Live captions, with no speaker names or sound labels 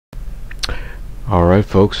Alright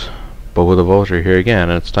folks, Bobo the Vulture here again,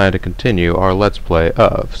 and it's time to continue our Let's Play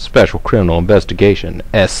of Special Criminal Investigation,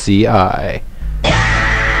 SCI.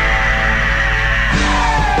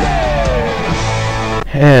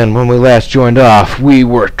 And when we last joined off, we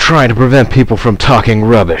were trying to prevent people from talking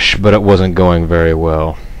rubbish, but it wasn't going very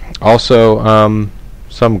well. Also,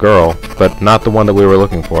 some girl, but not the one that we were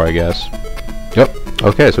looking for, I guess. Yep.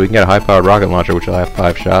 Okay, so we can get a high-powered rocket launcher, which will have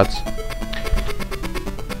 5 shots.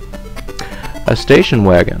 A station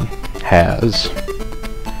wagon has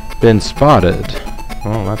been spotted,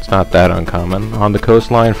 well, that's not that uncommon, on the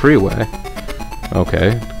Coastline Freeway.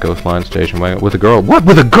 Okay, Coastline station wagon with a girl. What?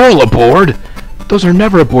 With a girl aboard? Those are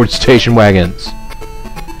never aboard station wagons.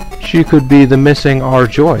 She could be the missing R.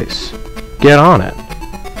 Joyce. Get on it.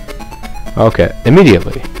 Okay,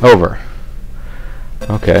 immediately. Over.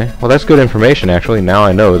 Okay, well that's good information actually. Now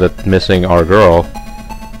I know that missing R. girl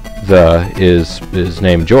is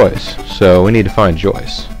named Joyce, so we need to find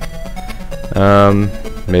Joyce.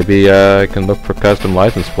 Maybe I can look for custom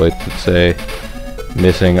license plates that say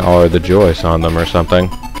missing R the Joyce on them or something.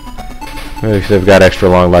 Maybe if they've got extra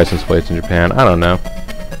long license plates in Japan, I don't know.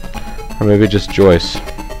 Or maybe just Joyce.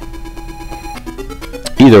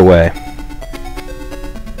 Either way.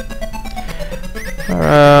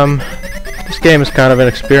 This game is kind of an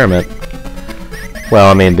experiment. Well,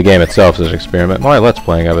 I mean, the game itself is an experiment. My Let's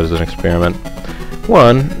Playing of it is an experiment.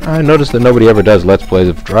 One, I noticed that nobody ever does Let's Plays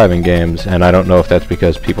of driving games, and I don't know if that's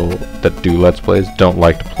because people that do Let's Plays don't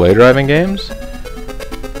like to play driving games.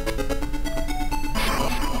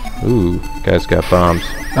 Ooh, guy's got bombs.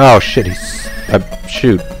 Oh shit,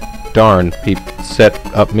 shoot. Darn, he set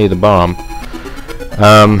up me the bomb.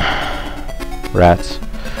 Rats.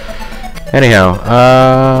 Anyhow,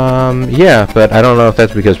 yeah, but I don't know if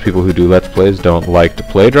that's because people who do Let's Plays don't like to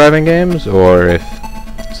play driving games, or if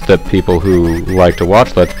it's that people who like to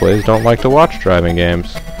watch Let's Plays don't like to watch driving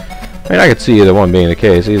games. I mean, I could see either one being the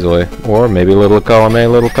case easily. Or maybe little column A,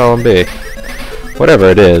 little column B. Whatever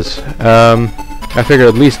it is. I figure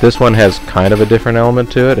at least this one has kind of a different element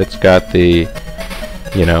to it. It's got the,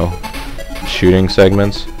 you know, shooting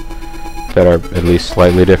segments that are at least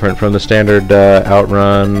slightly different from the standard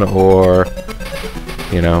outrun or,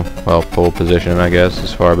 you know, well, pole position, I guess,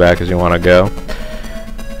 as far back as you want to go.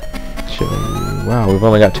 Wow, we've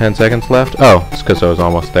only got 10 seconds left? Oh, it's because I was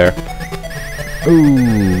almost there.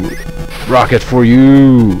 Ooh, rocket for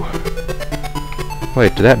you!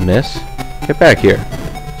 Wait, did that miss? Get back here,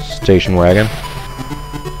 station wagon.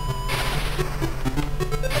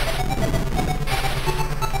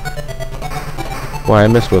 Why, I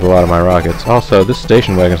missed with a lot of my rockets. Also, this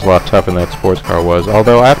station wagon's a lot tougher than that sports car was,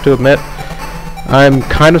 although I have to admit, I'm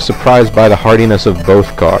kind of surprised by the hardiness of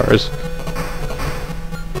both cars.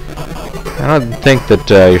 I don't think that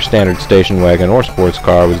your standard station wagon or sports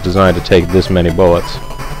car was designed to take this many bullets.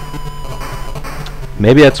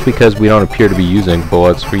 Maybe that's because we don't appear to be using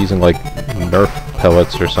bullets. We're using, like, Nerf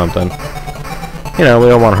pellets or something. You know, we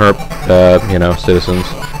don't want to hurt, you know, citizens.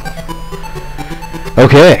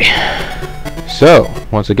 Okay. So,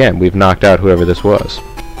 once again, we've knocked out whoever this was.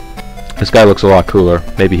 This guy looks a lot cooler.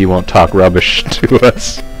 Maybe he won't talk rubbish to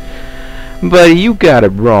us. But you got it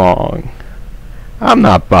wrong. I'm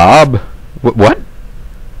not Bob. What?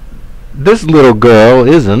 This little girl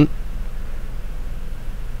isn't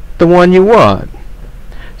the one you want.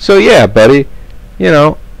 So yeah, buddy, you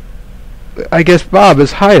know, I guess Bob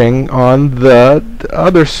is hiding on the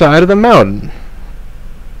other side of the mountain.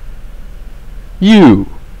 You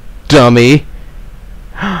dummy.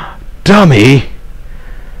 Dummy!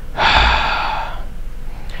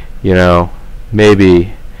 You know,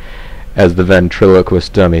 maybe, as the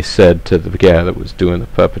ventriloquist dummy said to the guy that was doing the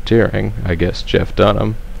puppeteering, I guess Jeff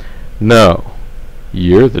Dunham, no,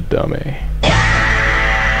 you're the dummy.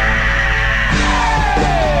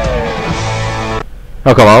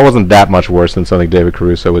 Oh, come on, it wasn't that much worse than something David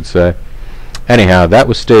Caruso would say. Anyhow, that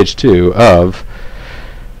was stage 2 of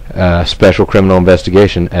Special Criminal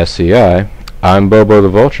Investigation, SCI. I'm Bobo the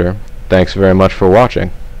Vulture. Thanks very much for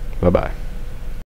watching. Bye-bye.